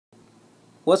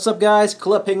What's up, guys?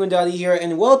 Club Penguin Daddy here,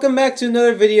 and welcome back to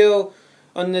another video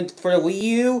for the Wii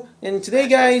U. And today,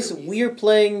 guys, we are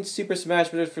playing Super Smash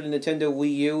Bros. For the Nintendo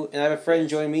Wii U, and I have a friend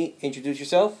join me. Introduce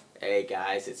yourself. Hey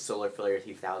guys, it's Solar Flare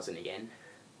 3000 again.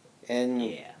 And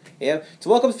yeah.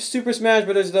 So welcome to Super Smash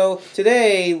Bros. Though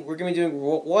today we're gonna be doing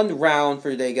one round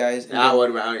for today, guys. Not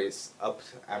one round is up to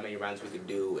how many rounds we can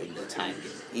do in the time.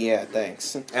 Yeah,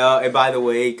 thanks. And by the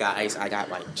way, guys, I got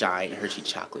my giant Hershey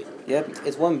chocolate. Yep,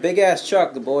 it's one big ass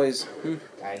chocolate, boys.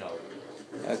 I know.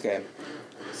 Okay.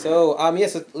 So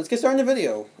yes, let's get started in the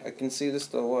video. I can see this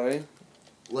the way.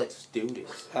 Let's do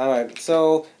this. Alright,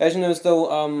 so as you notice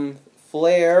though,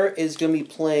 Flare is gonna be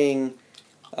playing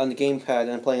on the gamepad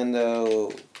and I'm playing on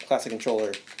the classic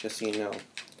controller, just so you know.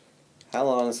 How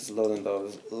long is this loading though?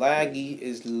 Laggy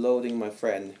is loading, my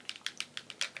friend.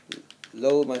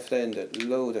 Load, my friend.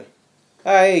 Load. Alright,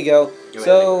 there you go.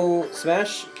 So,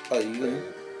 Smash. Oh, you.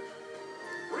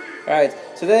 Alright,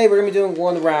 today we're gonna be doing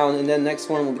one round and then next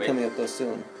one will be coming up though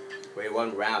soon. Wait,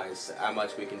 one round is how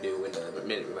much we can do in the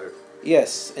minute, remember?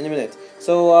 Yes, in a minute.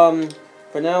 So,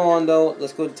 for now on though,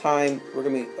 let's go to time. We're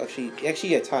gonna be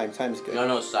actually yeah, time. Time is good.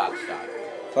 No, stop.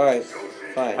 Alright,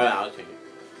 fine. Alright, I'll change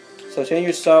it. So change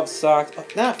your socks. Oh,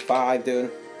 not 5,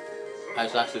 dude.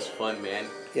 Socks is fun, man.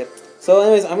 Yep. So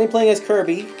anyways, I'm gonna be playing as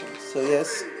Kirby. So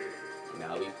yes. And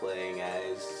I'll be playing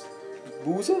as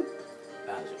Booza?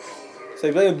 Bowser. So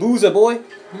you're playing Booza, boy?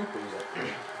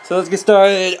 So let's get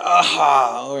started.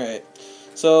 Alright.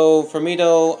 So for me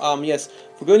though, yes.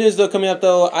 For good news though coming up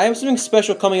though, I have something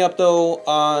special coming up though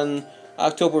on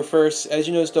October 1st. As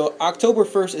you notice though, October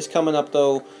 1st is coming up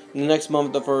though next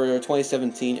month though, for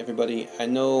 2017, everybody. I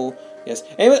know, yes.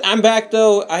 Anyway, I'm back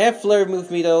though. I have Flare with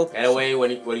me though. Anyway,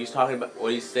 what he's talking about,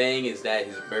 what he's saying is that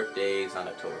his birthday is on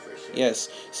October 1st. Yes.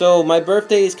 So my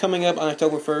birthday is coming up on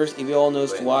October 1st, if you all know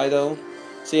why though.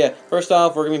 So yeah, first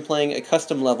off, we're going to be playing a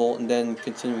custom level and then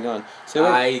continuing on. So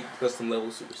custom level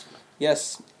Super Smash.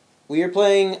 Yes. We are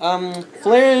playing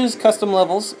Flare's custom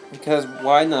levels, because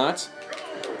why not?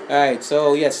 Alright,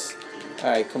 so yes.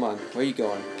 Alright, come on. Where are you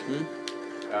going?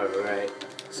 Alright.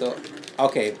 So,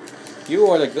 okay. You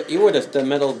are the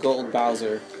metal gold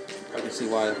Bowser. I can see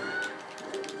why.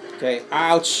 Okay,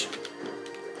 ouch!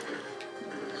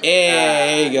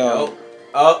 There you go. No.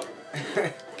 Oh.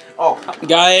 Oh.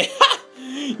 Guy,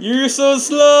 you're so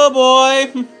slow,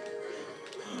 boy!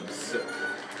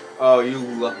 Oh, you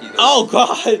lucky though. Oh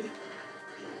God!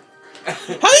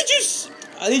 How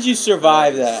did you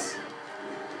survive that?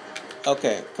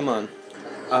 Okay, come on.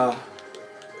 Come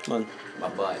on. My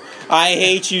butt. I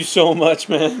hate you so much,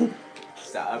 man.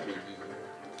 Stop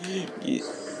it.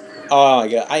 Oh my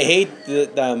God, I hate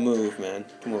that move, man.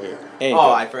 Come over here. Hey.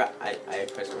 Oh, I forgot. I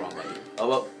pressed the wrong button. Oh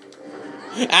well.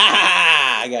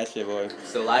 Ah! I got you, boy.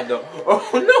 Still alive though. Oh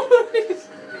no!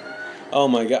 Oh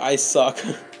my God, I suck.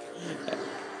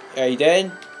 Are you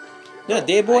dead? Not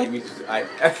dead, boy.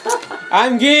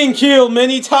 I'm getting killed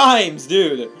many times,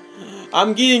 dude.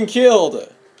 I'm getting killed.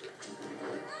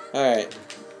 Alright.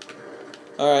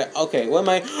 Alright, okay, what am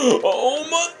I? Oh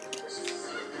my.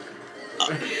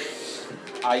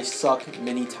 I suck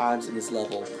many times in this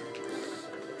level.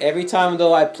 Every time,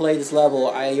 though, I play this level,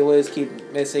 I always keep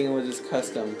missing with this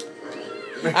custom.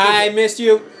 I missed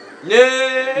you.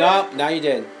 Yeah. No, now you're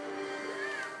dead.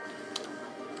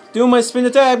 Do my spin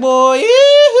attack, boy!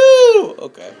 Yoo-hoo!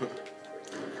 Okay.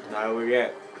 Not over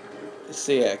yet.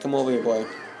 So yeah, come over here, boy.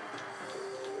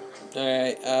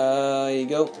 Alright, here you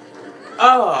go.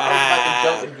 Oh, I was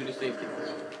about to jump into the safety.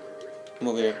 Come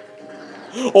over here.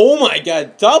 Oh my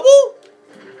God, double?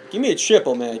 Give me a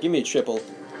triple, man. Give me a triple.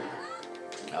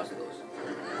 That was close.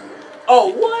 Oh,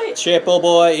 what? Triple,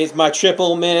 boy. It's my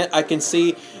triple, man. I can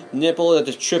see nipple at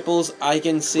the triples. I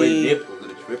can see. Wait, nipple at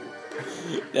the triple.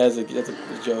 That's a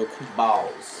joke.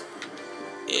 Balls.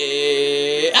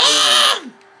 Ah!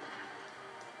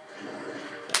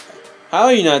 How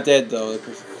are you not dead though?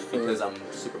 Because I'm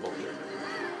super bulky.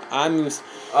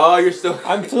 Oh, you're still.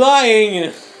 I'm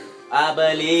flying. I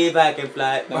believe I can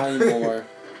fly. Not anymore.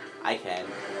 I can,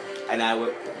 and I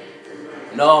will.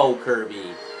 No,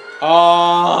 Kirby.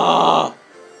 Ah!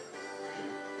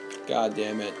 God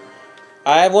damn it!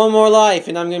 I have one more life,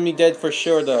 and I'm gonna be dead for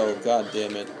sure, though. God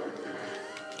damn it!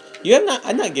 You have not.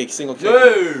 I'm not getting a single kill.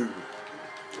 No.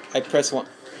 I press 1.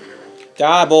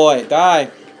 Die, boy, die.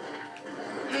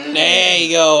 There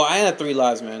you go. I had 3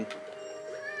 lives, man.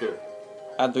 Good.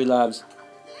 I had 3 lives.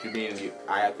 You mean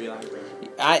I had 3 lives?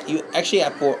 You actually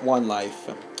had 1 life.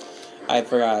 I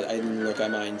forgot. I didn't look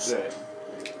at mine. Good.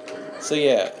 So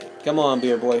yeah, come on,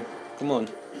 beer boy. Come on.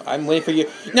 I'm waiting for you.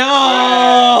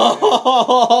 No!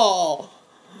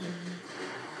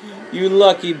 You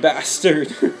lucky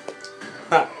bastard.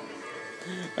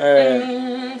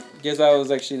 Alright. Guess I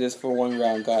was actually this for one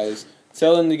round, guys.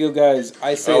 Telling the good guys,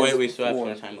 I said. Oh wait, we still have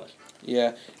more time left.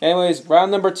 Yeah. Anyways,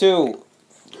 round number 2.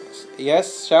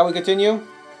 Yes, shall we continue?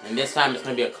 And this time it's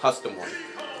gonna be a custom one.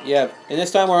 Yeah. And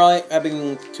this time we're only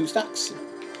having 2 stacks.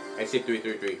 I see 3,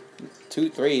 3, 3. 2,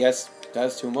 3.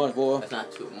 That's too much, boy. That's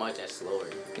not too much. That's slower.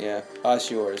 Yeah. That's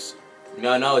yours.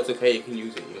 No, it's okay. You can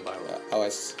use it. You can borrow it. Oh,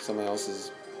 it's someone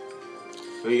else's.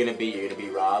 Who are you gonna be? You're gonna be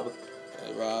Rob.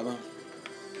 Rob.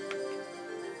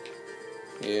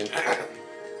 Yeah.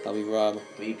 I'll be Rob.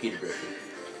 Be Peter Griffin.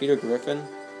 Peter Griffin?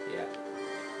 Yeah.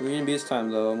 Who are you gonna be this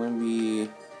time, though? I'm gonna be...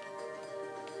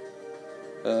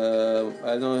 I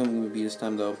don't know who I'm gonna be this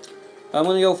time, though. I'm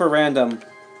gonna go for random.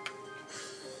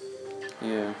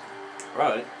 Yeah.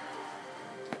 Right.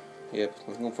 Yep,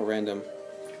 I'm going for random.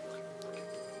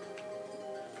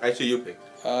 Actually, you pick.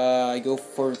 I go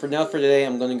for now for today,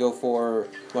 I'm gonna go for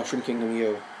Mushroom Kingdom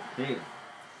U.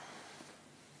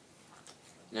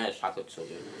 Yeah, it's chocolate so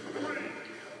good.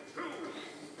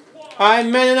 I'm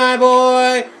Man and I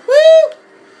Boy! Woo!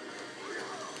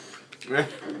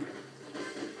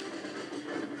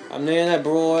 I'm Man and I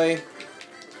Boy.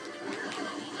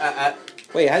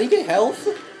 Wait, how do you get health?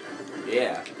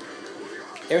 Yeah.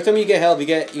 Every time you get health, you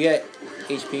get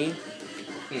HP.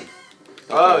 Okay.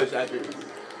 Oh, it's accurate.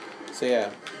 So yeah,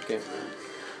 okay.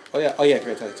 Oh yeah, I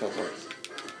forgot to teleport.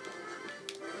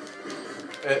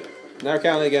 Never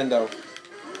count it again though.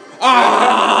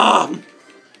 Ah!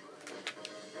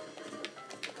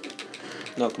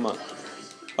 No, come on.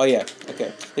 Oh yeah,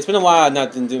 okay. It's been a while I've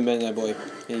not been doing Midnight Boy.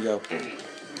 Here you go.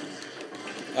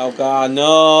 Oh god,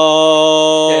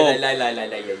 no!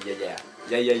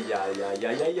 Here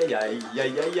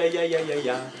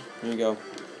you go.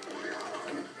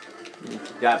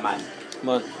 Got mine. Come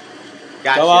on.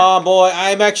 Gotcha. Come on, boy.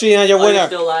 I'm actually not your winner. You're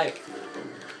still alive.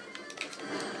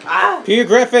 Ah! Peter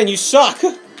Griffin, you suck.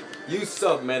 You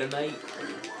suck, Meta Knight.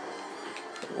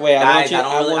 Wait, Guys, I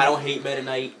don't hate Meta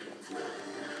Knight.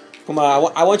 Come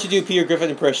on, I want you to do Peter Griffin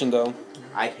impression though.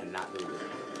 I cannot do it.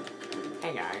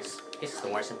 Hey guys, this is the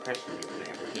worst impression you can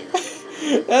ever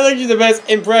hear. That's actually the best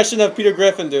impression of Peter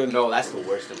Griffin, dude. No, that's the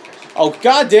worst impression. Oh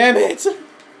god damn it!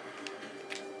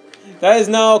 That is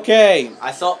not okay.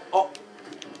 I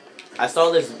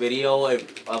saw this video of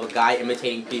a guy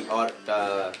imitating Peter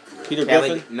Griffin.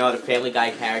 Griffin? No, the Family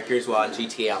Guy characters while on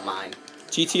GTA Online.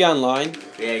 GTA Online?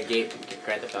 Yeah,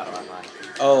 Grand Theft Auto Online.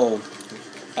 Oh,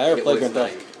 I never played was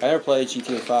Grand Theft. I never played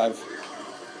GTA 5.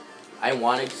 I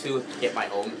wanted to get my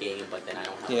own game, but then I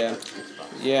don't have. Yeah.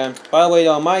 Yeah. By the way,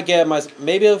 though, I might get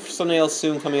maybe something else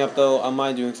soon coming up though. I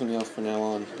might doing something else from now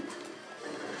on.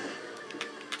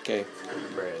 Okay.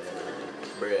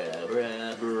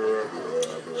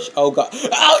 Oh god.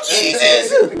 Oh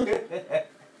Jesus!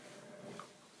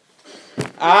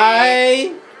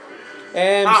 I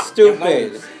am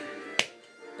stupid.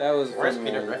 That was a Where's fun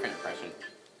Peter round. Griffin impression?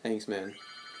 Thanks, man.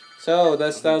 So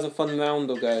that was a fun round,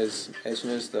 though, guys. As you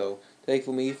noticed, though, take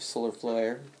for me, Solar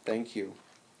Flare. Thank you.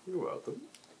 You're welcome.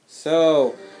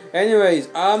 So, anyways,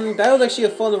 that was actually a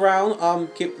fun round.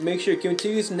 Make sure to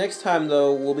continue next time,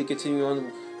 though. We'll be continuing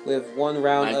on with one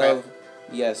round Minecraft? of.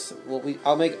 Yes,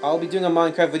 I'll be doing a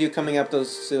Minecraft video coming up though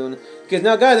soon. Because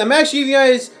now, guys, I'm actually giving you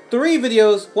guys 3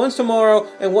 videos. One's tomorrow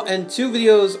and 2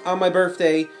 videos on my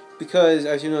birthday. Because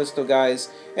as you noticed, though, guys.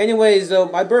 Anyways, though,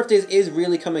 my birthday is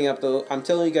really coming up though. I'm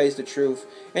telling you guys the truth.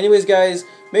 Anyways, guys,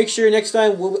 make sure next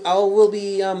time we'll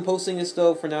be posting this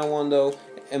though for now on though.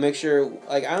 And make sure,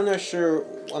 like, I'm not sure,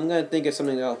 I'm gonna think of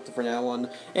something else for now on.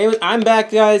 Anyway, I'm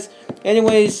back, guys.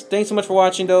 Anyways, thanks so much for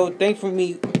watching, though. Thanks for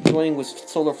me joining with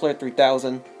Solar Flare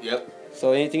 3000. Yep.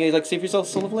 So, anything you'd like to say for yourself,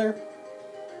 Solar Flare?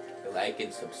 Like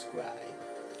and subscribe.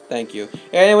 Thank you.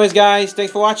 Anyways, guys,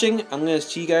 thanks for watching. I'm gonna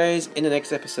see you guys in the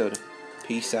next episode.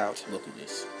 Peace out. Look at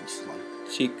this.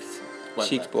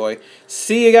 Cheeks, boy.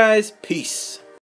 See you guys. Peace.